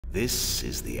This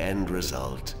is the end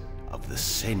result of the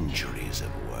centuries of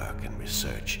work and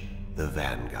research the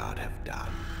Vanguard have done.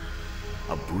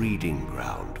 A breeding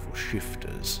ground for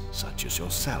shifters such as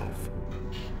yourself.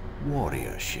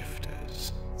 Warrior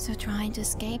shifters. So trying to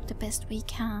escape the best we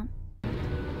can.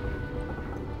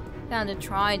 Gotta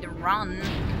try to run,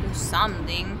 do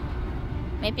something.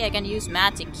 Maybe I can use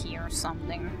magic here or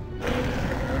something.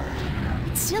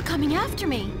 It's still coming after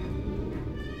me.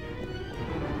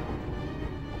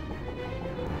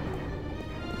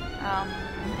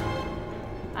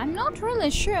 I'm not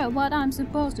really sure what I'm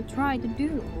supposed to try to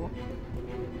do.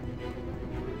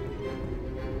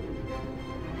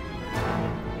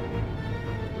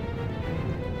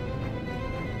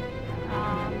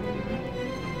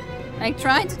 I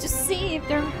tried to just see if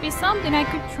there would be something I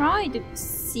could try to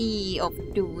see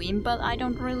of doing, but I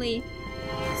don't really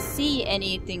see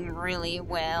anything really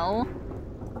well.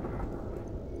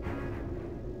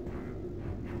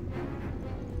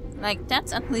 Like,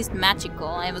 that's at least magical.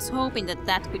 I was hoping that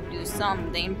that could do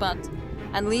something, but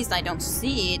at least I don't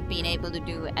see it being able to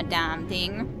do a damn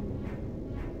thing.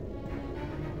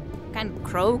 Kind of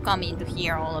crow come into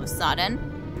here all of a sudden.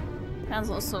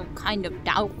 That's also kind of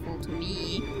doubtful to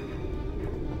me.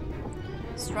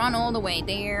 Let's run all the way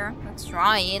there. Let's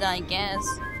try it, I guess.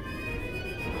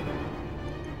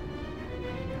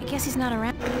 I guess he's not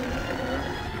around.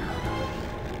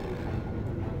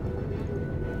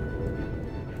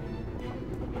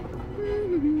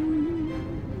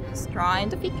 Just trying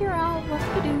to figure out what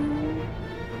to do.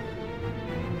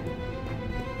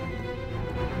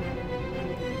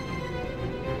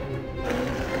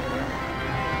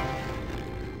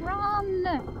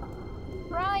 Run!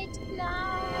 Right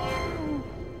now!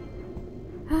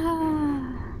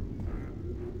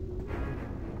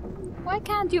 Why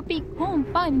can't you be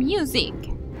calmed by music?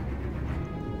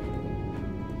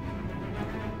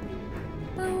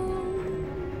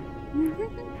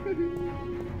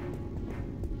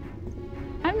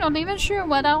 I'm not even sure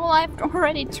what all I've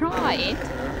already tried.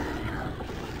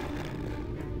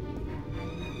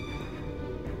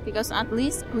 Because at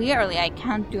least clearly I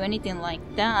can't do anything like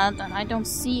that, and I don't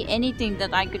see anything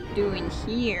that I could do in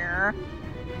here.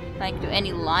 Like do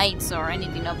any lights or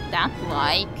anything of that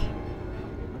like.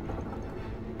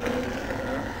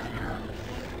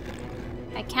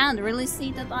 I can't really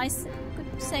see that I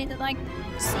could say that I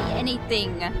see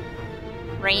anything.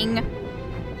 Ring,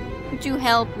 could you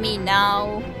help me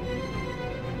now?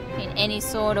 In any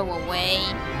sort of a way?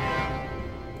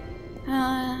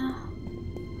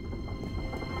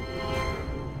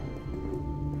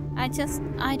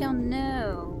 I don't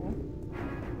know.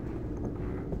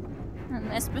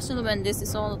 And especially when this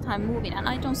is all the time moving and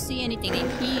I don't see anything in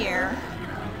here.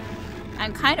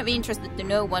 I'm kind of interested to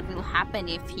know what will happen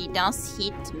if he does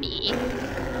hit me.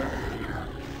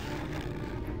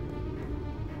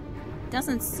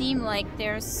 Doesn't seem like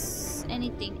there's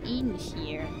anything in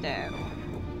here though.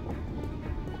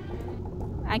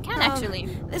 I can actually...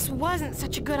 This wasn't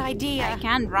such a good idea. I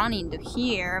can run into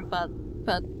here, but...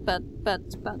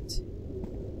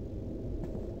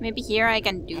 Maybe here I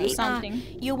can do something.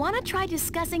 You want to try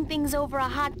discussing things over a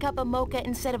hot cup of mocha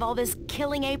instead of all this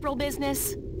killing April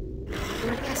business?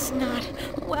 I guess not.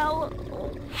 Well,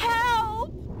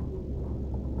 help!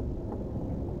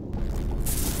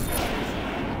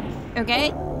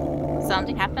 Okay.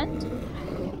 Something happened.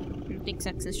 I'm not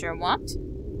exactly sure what.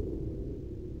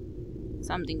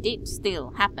 Something did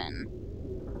still happen.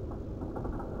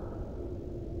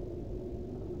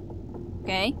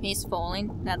 Okay, he's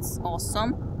falling. That's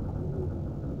awesome.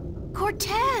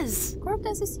 Cortez!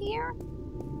 Cortez is here?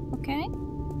 Okay.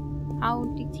 How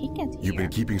did he get here? You've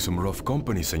been keeping some rough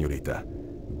company, señorita.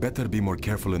 Better be more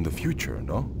careful in the future,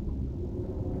 no?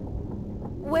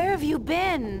 Where have you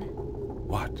been?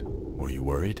 What? Were you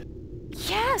worried?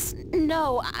 Yes.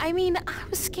 No, I mean, I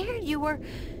was scared you were,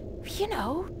 you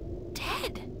know,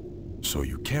 dead. So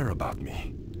you care about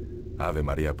me. Ave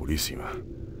Maria Purissima.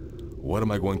 What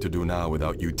am I going to do now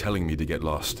without you telling me to get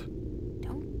lost?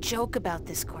 Don't joke about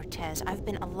this, Cortez. I've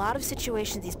been in a lot of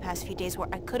situations these past few days where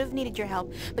I could have needed your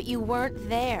help, but you weren't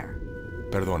there.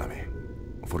 Perdóname.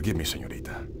 Forgive me,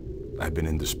 señorita. I've been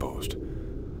indisposed.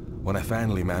 When I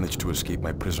finally managed to escape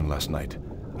my prison last night,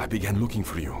 I began looking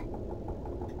for you.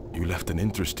 You left an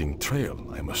interesting trail,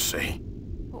 I must say.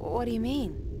 What do you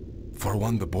mean? For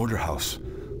one, the border house,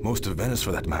 most of Venice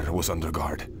for that matter, was under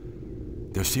guard.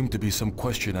 There seemed to be some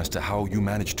question as to how you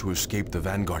managed to escape the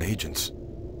Vanguard agents.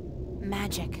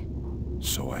 Magic.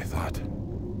 So I thought.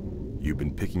 You've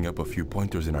been picking up a few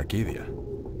pointers in Arcadia.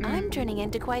 I'm turning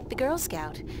into quite the Girl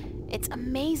Scout. It's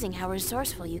amazing how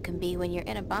resourceful you can be when you're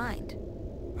in a bind.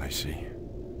 I see.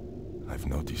 I've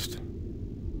noticed.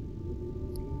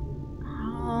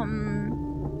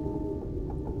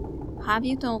 Have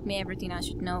you told me everything I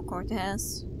should know,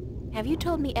 Cortez? Have you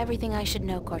told me everything I should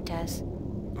know, Cortez?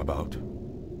 About?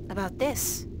 About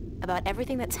this. About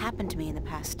everything that's happened to me in the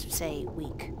past, say,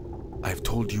 week. I've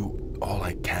told you all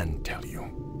I can tell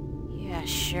you. Yeah,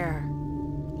 sure.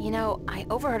 You know, I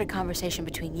overheard a conversation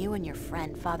between you and your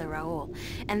friend, Father Raoul,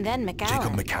 and then McAllen.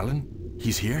 Jacob McAllen?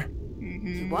 He's here?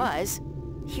 He was.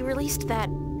 He released that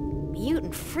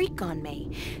mutant freak on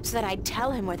me, so that I'd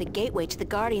tell him where the gateway to the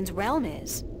Guardian's realm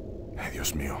is. Ay,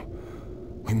 Dios mío.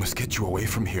 We must get you away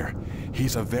from here.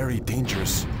 He's a very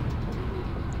dangerous...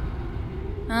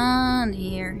 And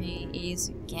here he is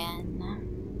again.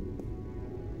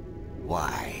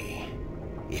 Why,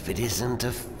 if it isn't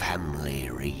a family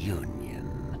reunion.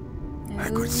 I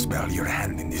could smell your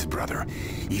hand in this, brother.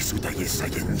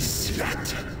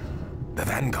 The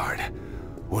Vanguard.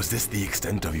 Was this the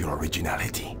extent of your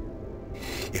originality?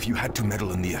 If you had to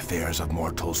meddle in the affairs of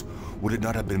mortals, would it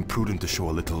not have been prudent to show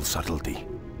a little subtlety?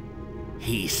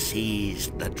 He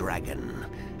seized the dragon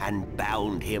and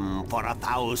bound him for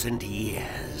 1,000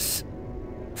 years.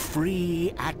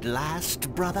 Free at last,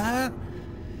 brother?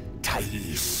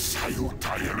 Thais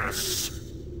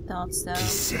Salutationis. Thought so.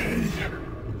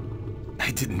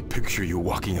 I didn't picture you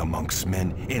walking amongst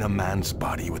men in a man's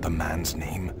body with a man's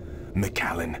name.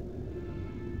 McAllen.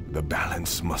 The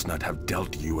balance must not have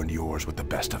dealt you and yours with the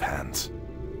best of hands.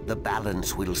 The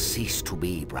balance will cease to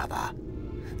be, brother.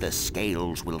 The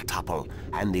scales will topple,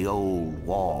 and the old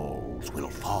walls will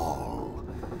fall.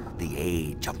 The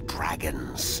age of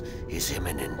dragons is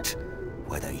imminent,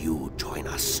 whether you join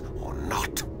us or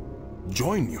not.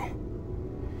 Join you?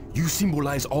 You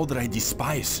symbolize all that I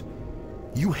despise.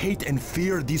 You hate and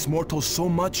fear these mortals so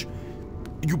much,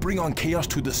 you bring on chaos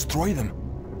to destroy them.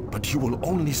 But you will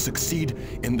only succeed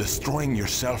in destroying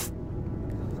yourself.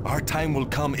 Our time will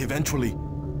come eventually,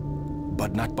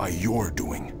 but not by your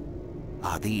doing.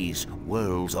 Are these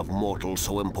worlds of mortals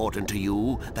so important to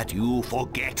you that you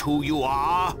forget who you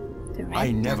are?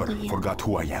 I never forgot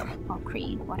who I am. Or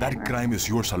creed, whatever. That crime is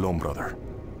yours alone, brother.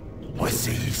 What's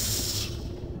this?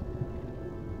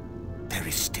 There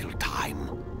is still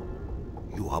time.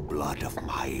 You are blood of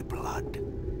my blood,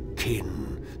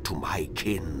 kin to my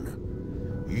kin.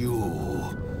 You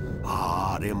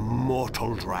are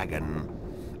immortal dragon,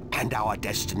 and our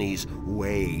destinies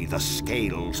weigh the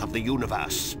scales of the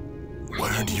universe.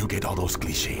 Where do you get all those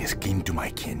cliches, kin to my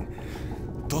kin?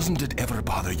 Doesn't it ever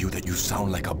bother you that you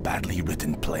sound like a badly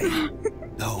written play?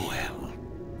 Oh well,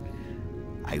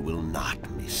 I will not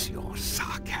miss your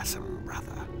sarcasm,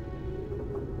 brother.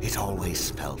 It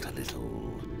always felt a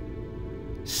little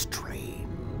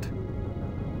strained.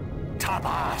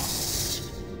 Tabas!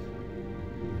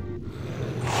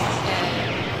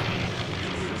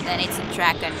 Then it's a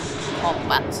dragon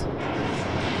combat.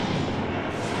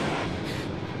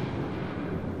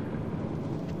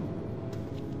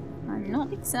 I'm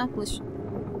not exactly sure.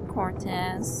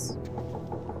 Cortez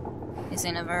is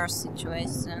in a worse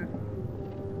situation.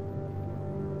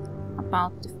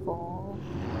 About to fall.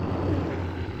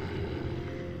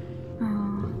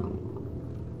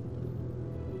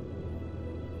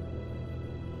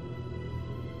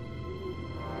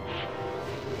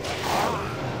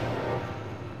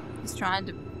 He's trying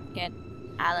to get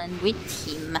Alan with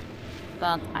him,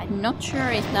 but I'm not sure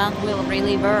if that will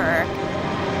really work.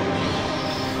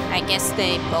 I guess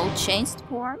they both changed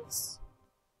forms?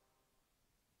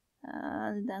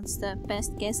 That's the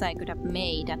best guess I could have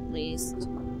made, at least.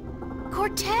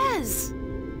 Cortez!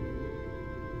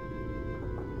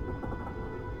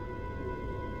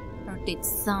 Or did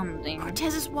something.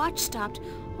 Cortez's watch stopped.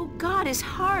 Oh God, his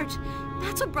heart!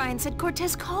 That's what Brian said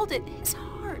Cortez called it. His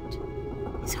heart.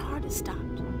 His heart has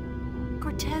stopped.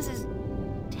 Cortez is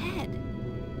dead.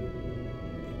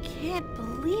 I can't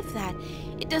believe that.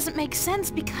 It doesn't make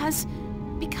sense because...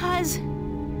 He's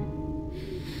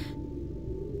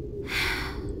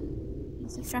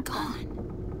gone.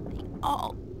 They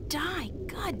all die.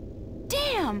 God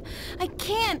damn! I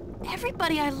can't.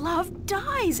 Everybody I love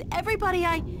dies. Everybody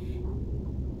I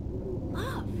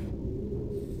love.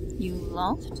 You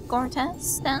loved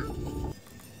Cortez then?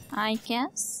 I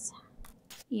guess.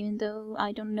 Even though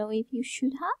I don't know if you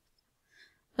should have.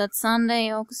 But Sunday,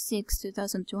 August 6,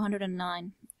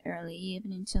 2209, early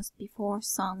evening just before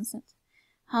sunset.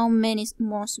 How many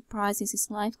more surprises is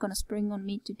life gonna spring on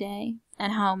me today?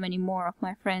 And how many more of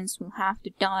my friends will have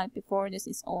to die before this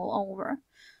is all over?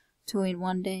 2 in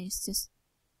 1 day is just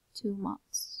too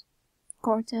much.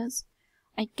 Cortez,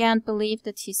 I can't believe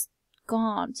that he's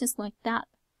gone just like that.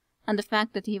 And the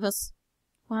fact that he was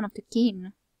one of the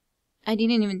kin. I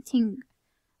didn't even think.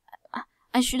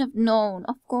 I should have known,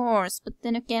 of course, but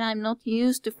then again I'm not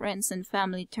used to friends and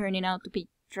family turning out to be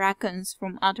dragons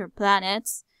from other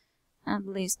planets. At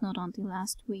least not until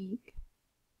last week.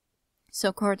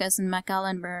 So Cortez and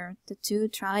McAllen were the two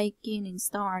try-beginning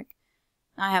Stark.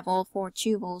 I have all 4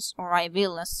 jewels, or I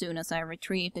will as soon as I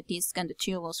retrieve the disc and the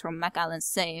jewels from McAllen's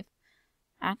safe.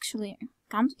 Actually,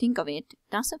 come to think of it,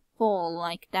 does a fall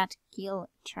like that kill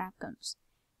dragons?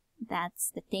 That's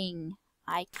the thing.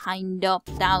 I kind of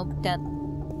doubt that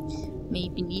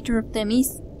maybe neither of them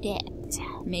is dead.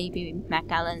 Maybe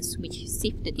McAllen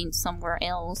shifted in somewhere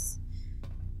else.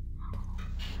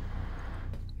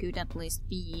 Could at least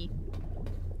be.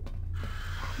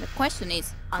 The question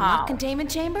is, how? Unlock containment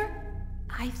chamber?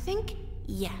 I think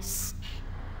yes.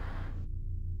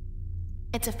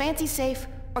 It's a fancy safe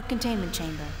or containment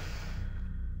chamber.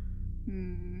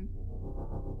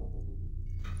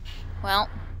 Well,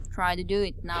 try to do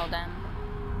it now then.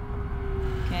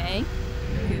 Okay,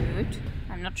 good.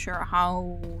 I'm not sure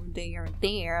how they are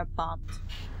there, but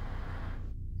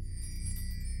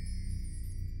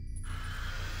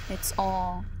it's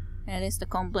all. It is the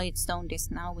complete stone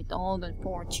disc now with all the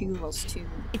 4 jewels too.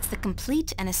 It's the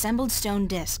complete and assembled stone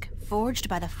disc, forged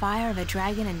by the fire of a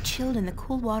dragon and chilled in the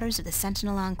cool waters of the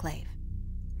Sentinel Enclave.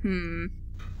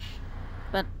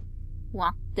 But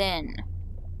what then?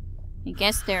 I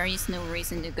guess there is no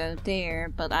reason to go there,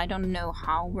 but I don't know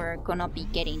how we're gonna be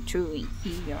getting through in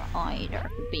here either,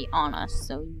 to be honest,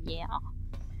 so yeah.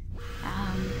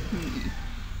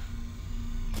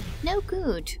 No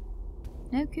good.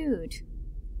 No good.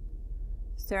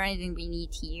 Is there anything we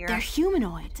need here? They're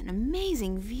humanoids, an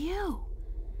amazing view.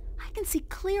 I can see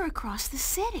clear across the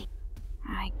city.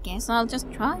 I guess I'll just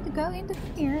try to go into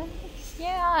here.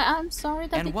 Yeah, I'm sorry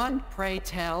that And what, pray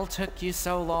tell, took you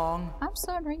so long? I'm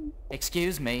sorry.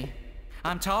 Excuse me.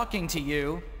 I'm talking to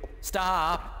you.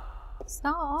 Stop.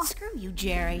 Stop. Screw you,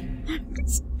 Jerry.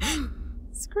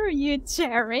 Screw you,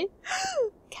 Jerry.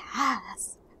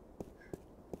 Cass.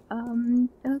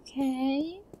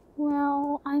 Okay.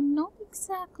 Well, I'm not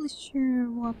exactly sure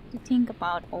what to think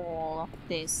about all of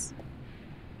this.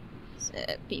 So,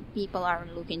 people are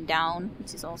looking down,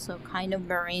 which is also kind of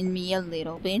worrying me a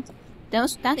little bit.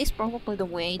 That is probably the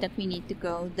way that we need to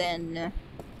go then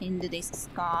into these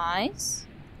skies.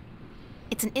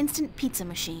 It's an instant pizza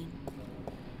machine.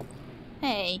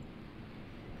 Hey,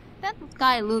 that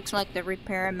guy looks like the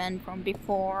repairman from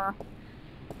before.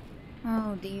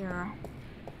 Oh dear.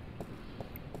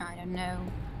 I don't know.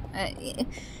 I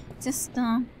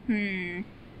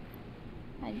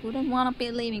wouldn't want to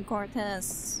be leaving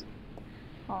Cortez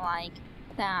like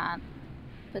that.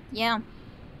 But yeah,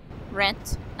 red,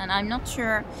 and I'm not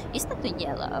sure, is that the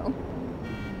yellow?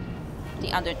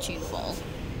 The other jewel.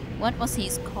 What was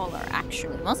his color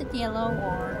actually? Was it yellow,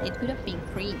 or it could have been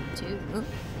green too?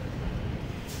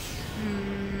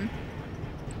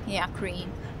 Yeah, green.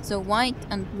 So white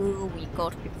and blue we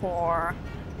got before,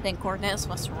 then Cortez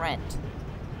was red.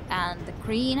 And the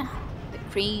green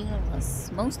was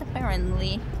most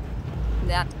apparently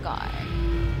that guy.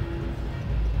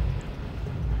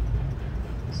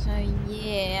 So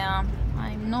yeah,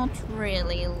 I'm not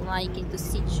really liking the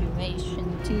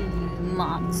situation too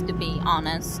much, to be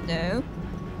honest though.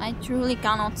 I truly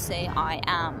cannot say I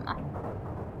am.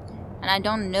 And I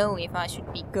don't know if I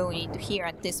should be going into here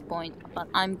at this point, but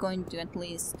I'm going to at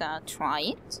least try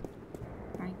it.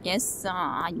 I guess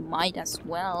I might as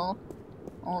well,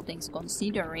 all things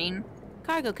considering.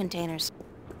 Cargo containers.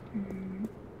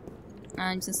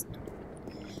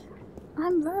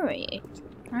 I'm worried.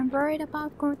 I'm worried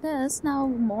about Cortez now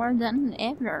more than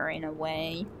ever in a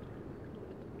way.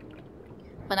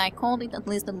 But I called it at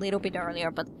least a little bit earlier,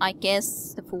 but I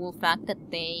guess the full fact that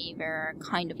they were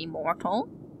kind of immortal,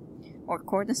 or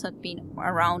Cortez had been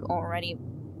around already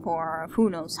for who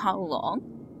knows how long,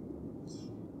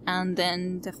 and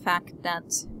then the fact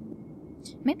that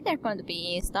maybe they're going to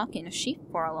be stuck in a ship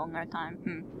for a longer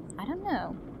time. I don't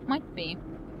know. Might be.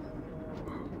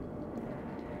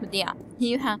 But yeah,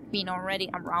 you have been already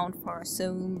around for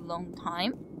so long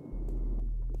time.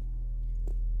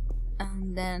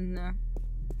 And then,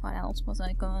 what else was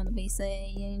I going to be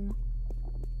saying?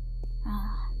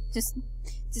 Just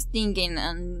thinking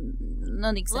and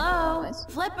not exactly Hello? always.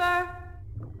 Flipper!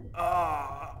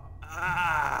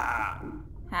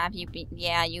 Have you been?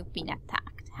 Yeah, you've been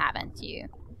attacked, haven't you?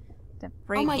 The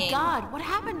freaking... Oh my god, what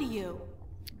happened to you?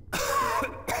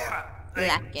 They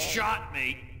Black gate. shot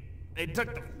me. They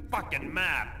took the fucking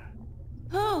map.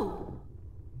 Who?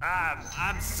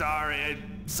 I'm sorry.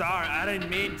 I didn't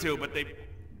mean to, but they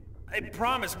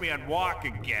promised me I'd walk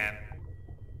again.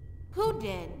 Who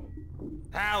did?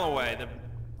 Holloway, the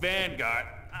Vanguard.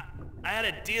 I had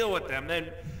a deal with them.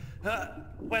 Then,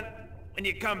 when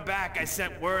you come back, I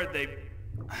sent word they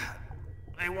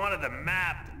They wanted the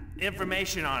map,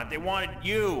 information on it. They wanted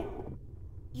you.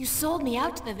 You sold me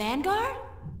out to the Vanguard?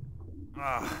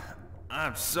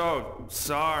 I'm so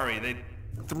sorry. They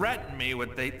threatened me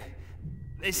with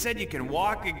They said you can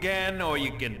walk again or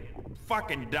you can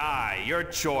fucking die. Your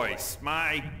choice.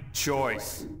 My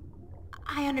choice.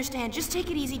 I understand. Just take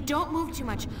it easy. Don't move too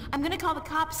much. I'm gonna call the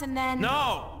cops and then...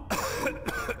 No!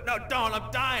 No, don't.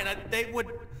 I'm dying. They would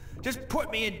just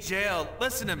put me in jail.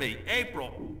 Listen to me.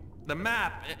 April. The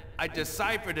map. I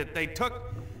deciphered it. They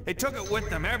took it with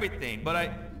them, everything. But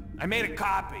I made a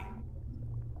copy.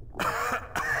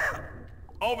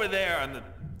 Over there on the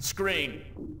screen.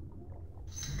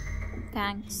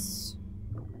 Thanks.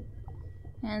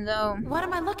 And What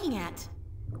am I looking at?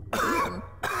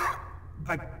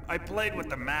 I played with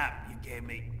the map you gave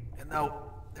me, and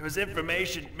though there was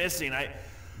information missing,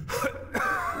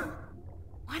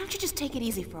 Why don't you just take it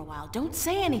easy for a while? Don't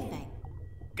say anything.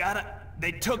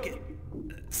 They took it.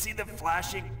 See the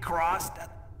flashing cross?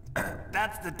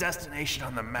 That's the destination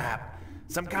on the map.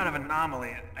 Some kind of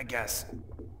anomaly, I guess.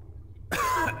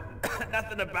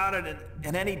 Nothing about it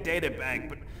in any databank,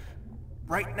 but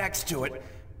right next to it,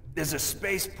 there's a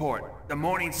spaceport, the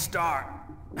Morning Star.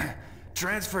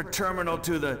 Transfer terminal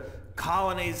to the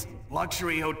colonies,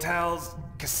 luxury hotels,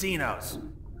 casinos.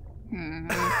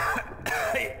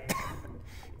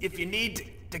 If you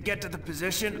need to get to the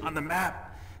position on the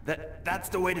map, that's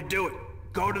the way to do it.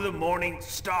 Go to the Morning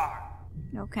Star.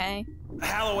 okay.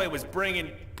 Holloway was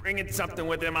bringing something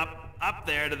with him up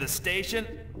there to the station.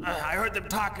 I heard them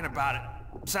talking about it.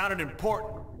 Sounded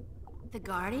important. The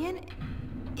Guardian?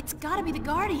 It's gotta be the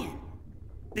Guardian.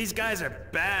 These guys are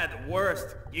bad, the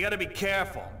worst. You gotta be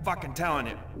careful. Fucking telling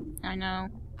you. I know.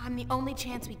 I'm the only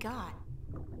chance we got.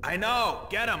 I know.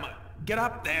 Get them. Get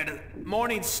up there to the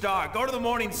Morning Star. Go to the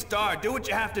Morning Star. Do what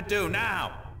you have to do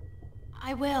now.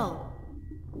 I will.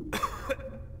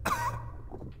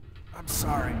 I'm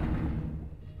sorry.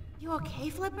 You okay,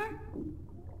 Flipper?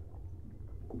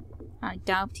 I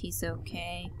doubt he's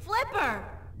okay. Flipper!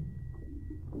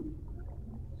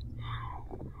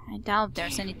 I doubt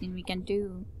there's anything we can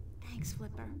do. Thanks,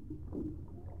 Flipper.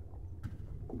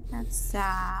 That's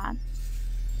sad.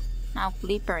 Now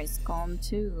Flipper is gone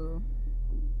too.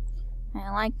 I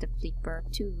like the Flipper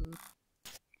too.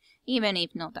 Even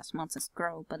if not as much as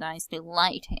Crow, but I still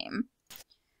like him.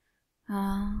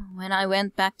 When I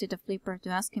went back to the Flipper to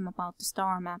ask him about the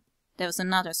star map, there was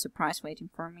another surprise waiting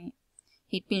for me.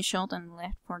 He'd been shot and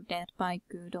left for dead by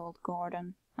good old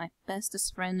Gordon, my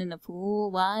bestest friend in the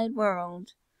whole wide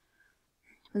world.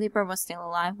 Flipper was still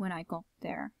alive when I got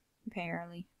there,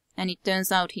 barely, and it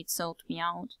turns out he'd sold me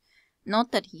out.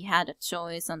 Not that he had a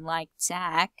choice unlike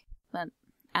Jack, but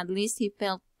at least he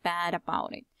felt bad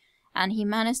about it, and he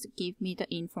managed to give me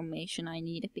the information I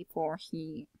needed before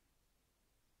he...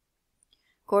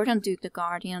 Gordon took the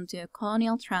Guardian to a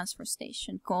colonial transfer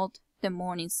station called the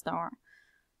Morning Star.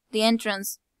 The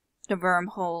entrance, the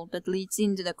wormhole that leads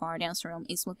into the Guardian's realm,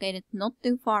 is located not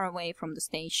too far away from the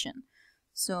station.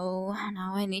 So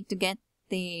now I need to get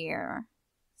there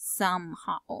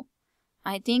somehow.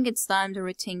 I think it's time to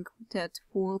rethink that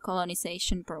full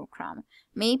colonization program.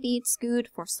 Maybe it's good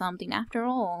for something after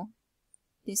all.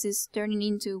 This is turning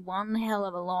into one hell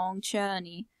of a long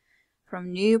journey.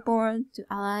 From Newport to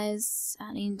Alice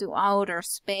and into outer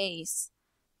space.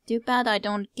 Too bad I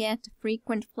don't get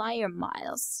frequent flyer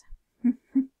miles.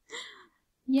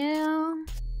 Yeah,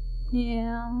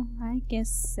 I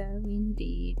guess so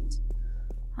indeed.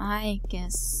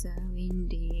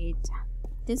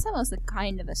 This was a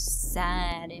kind of a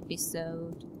sad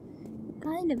episode.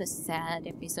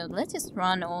 Let's just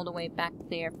run all the way back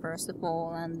there first of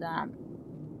all, and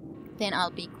then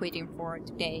I'll be quitting for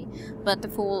today. But the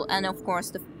full, and of course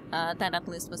that at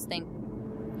least was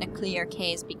then a clear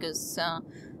case, because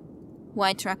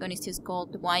White Dragon is just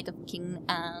called the White of King,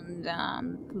 and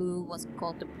Blue was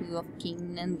called the Blue of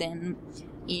King, and then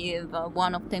if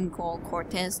one of them called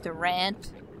Cortez the Red,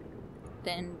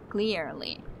 then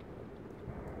clearly.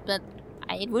 But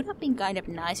it would have been kind of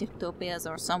nice if Tobias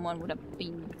or someone would have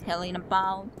been telling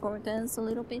about Cortez a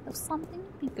little bit of something,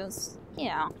 because,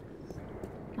 yeah.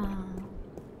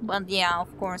 But yeah,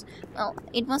 of course. Well,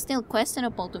 it was still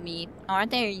questionable to me. Are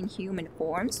they in human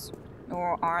forms?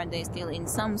 Or are they still in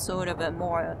some sort of a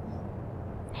more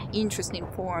interesting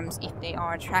forms if they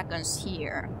are dragons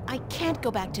here? I can't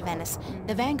go back to Venice.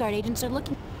 The Vanguard agents are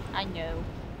looking... I know.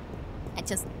 I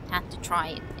just had to try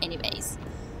it anyways.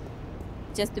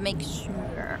 Just to make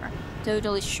sure,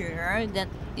 totally sure, that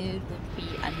it would be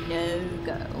a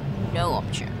no-go. No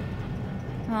option.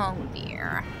 Oh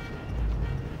dear.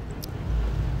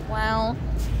 Well,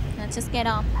 let's just get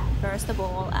up first of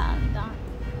all and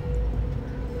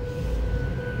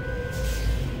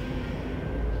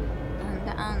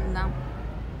and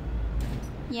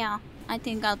yeah, I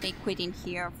think I'll be quitting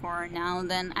here for now.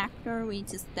 Then after we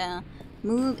just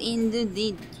move into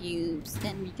the tubes,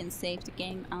 then we can save the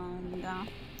game and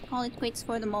call it quits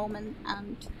for the moment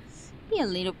and be a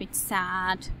little bit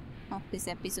sad of this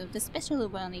episode, especially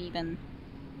when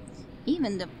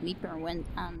even the flipper went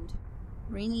and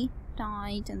really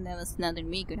died and there was nothing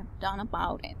we could have done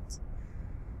about it.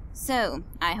 So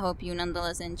I hope you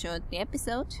nonetheless enjoyed the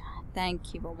episode.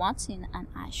 Thank you for watching and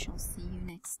I shall see you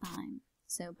next time.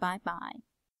 So bye bye.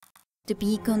 To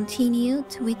be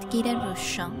continued with Kira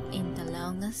Rushan in the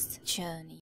longest journey.